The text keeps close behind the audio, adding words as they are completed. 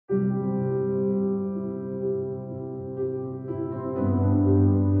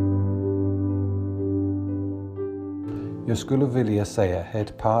Jag skulle vilja säga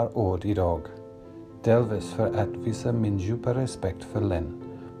ett par ord idag. Delvis för att visa min djupa respekt för Len,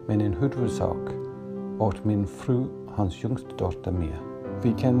 men en huvudsak åt min fru, hans yngsta dotter Mia.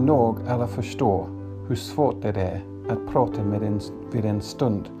 Vi kan nog alla förstå hur svårt det är att prata med vid en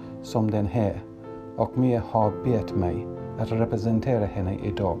stund som den här, och Mia har bett mig att representera henne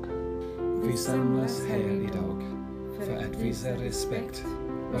idag. Vi samlas här idag för att visa respekt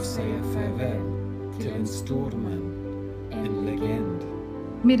och säga farväl till en stor man, en legend.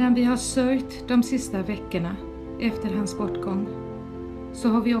 Medan vi har sörjt de sista veckorna efter hans bortgång, så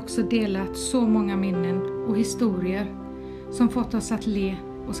har vi också delat så många minnen och historier som fått oss att le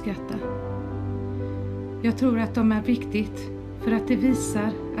och skratta. Jag tror att de är viktigt för att det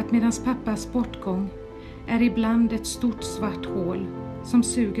visar att medans pappas bortgång är ibland ett stort svart hål som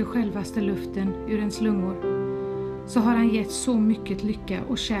suger självaste luften ur ens lungor, så har han gett så mycket lycka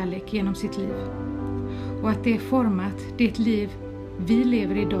och kärlek genom sitt liv. Och att det är format det liv vi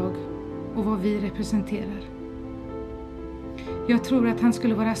lever idag och vad vi representerar. Jag tror att han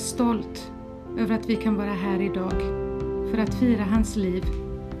skulle vara stolt över att vi kan vara här idag för att fira hans liv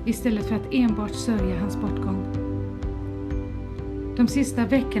istället för att enbart sörja hans bortgång. De sista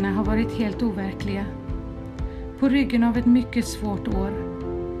veckorna har varit helt overkliga. På ryggen av ett mycket svårt år.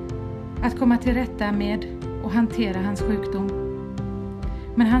 Att komma till rätta med och hantera hans sjukdom.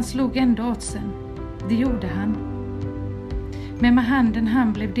 Men han slog ändå oddsen. Det gjorde han. Men med handen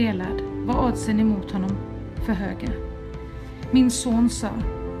han blev delad var oddsen emot honom för höga. Min son sa,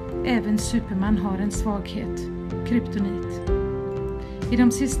 även Superman har en svaghet, kryptonit. I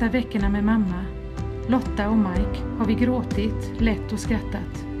de sista veckorna med mamma, Lotta och Mike har vi gråtit, lett och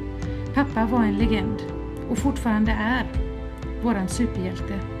skrattat. Pappa var en legend och fortfarande är våran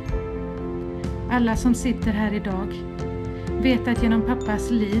superhjälte. Alla som sitter här idag vet att genom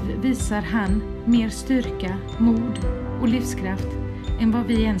pappas liv visar han mer styrka, mod och livskraft än vad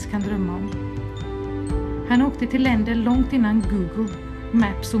vi ens kan drömma om. Han åkte till länder långt innan Google,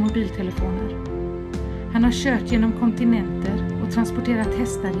 Maps och mobiltelefoner. Han har kört genom kontinenter och transporterat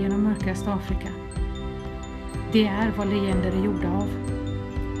hästar genom mörkaste Afrika. Det är vad legender är gjorda av.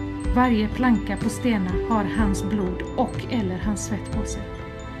 Varje planka på stenen har hans blod och eller hans svett på sig.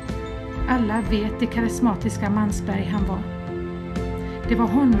 Alla vet det karismatiska mansberg han var. Det var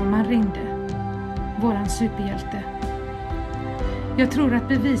honom man ringde, våran superhjälte. Jag tror att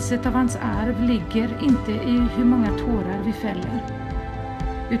beviset av hans arv ligger inte i hur många tårar vi fäller,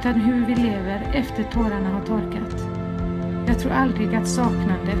 utan hur vi lever efter tårarna har torkat. Jag tror aldrig att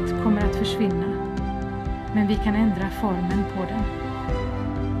saknandet kommer att försvinna, men vi kan ändra formen på den.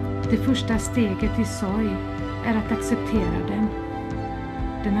 Det första steget i sorg är att acceptera den.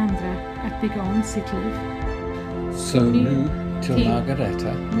 Den andra att bygga om sitt liv. Så nu till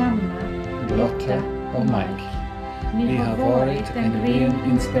Margareta, mamma, Lotta och Mike. Ni har varit en ren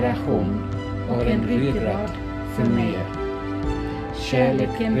inspiration och en ryggrad för mig.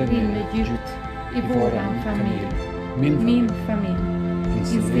 Kärleken rinner djupt i våran familj. Min familj,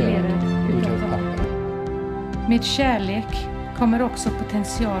 inspirerad utav pappa. Med kärlek kommer också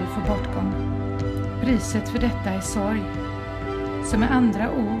potential för bortgång. Priset för detta är sorg. Så med andra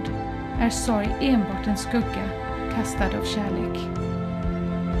ord är sorg enbart en skugga kastad av kärlek.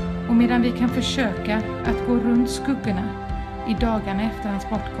 Och medan vi kan försöka att gå runt skuggorna i dagarna efter hans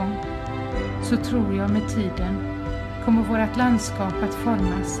bortgång, så tror jag med tiden kommer vårt landskap att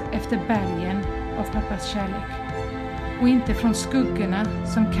formas efter bergen av pappas kärlek. Och inte från skuggorna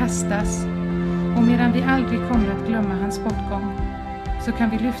som kastas. Och medan vi aldrig kommer att glömma hans bortgång, så kan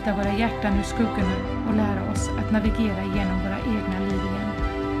vi lyfta våra hjärtan ur skuggorna och lära oss att navigera genom våra egna liv igen.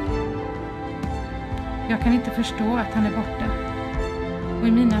 Jag kan inte förstå att han är borta. Och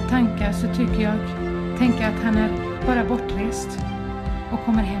i mina tankar så tänker jag att han är bara bortrest och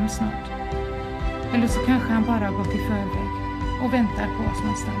kommer hem snart. Eller så kanske han bara har gått i förväg och väntar på oss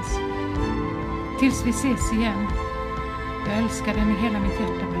någonstans. Tills vi ses igen. Jag älskar dig med hela mitt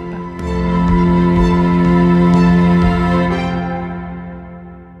hjärta, pappa.